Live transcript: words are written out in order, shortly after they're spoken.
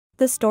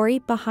the story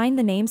behind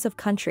the names of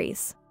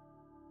countries.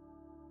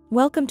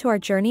 Welcome to our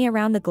journey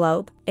around the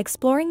globe,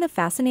 exploring the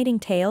fascinating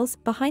tales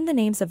behind the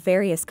names of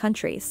various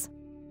countries.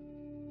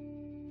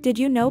 Did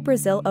you know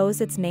Brazil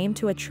owes its name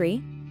to a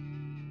tree?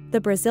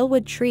 The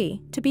Brazilwood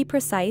tree, to be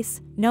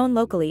precise, known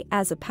locally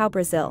as a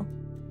pau-brasil.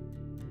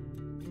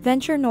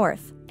 Venture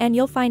north, and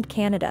you'll find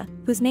Canada,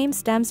 whose name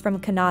stems from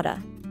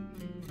Canada.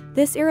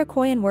 This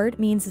Iroquoian word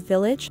means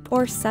village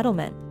or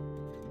settlement.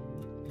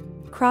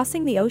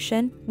 Crossing the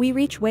ocean, we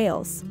reach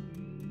Wales.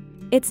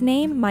 Its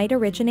name might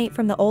originate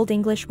from the Old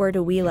English word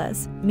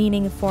Uwilas,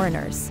 meaning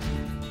foreigners.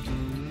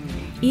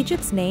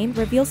 Egypt's name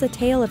reveals a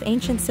tale of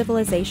ancient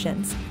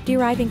civilizations,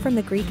 deriving from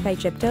the Greek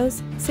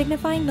Aegyptos,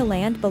 signifying the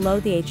land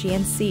below the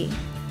Aegean Sea.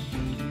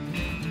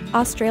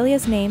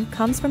 Australia's name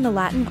comes from the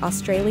Latin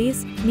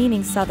australis,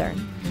 meaning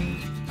southern.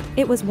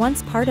 It was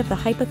once part of the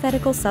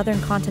hypothetical southern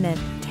continent,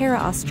 Terra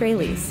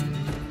Australis.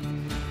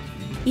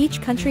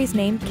 Each country's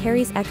name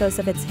carries echoes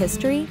of its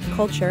history,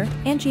 culture,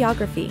 and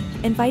geography,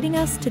 inviting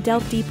us to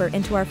delve deeper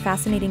into our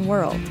fascinating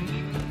world.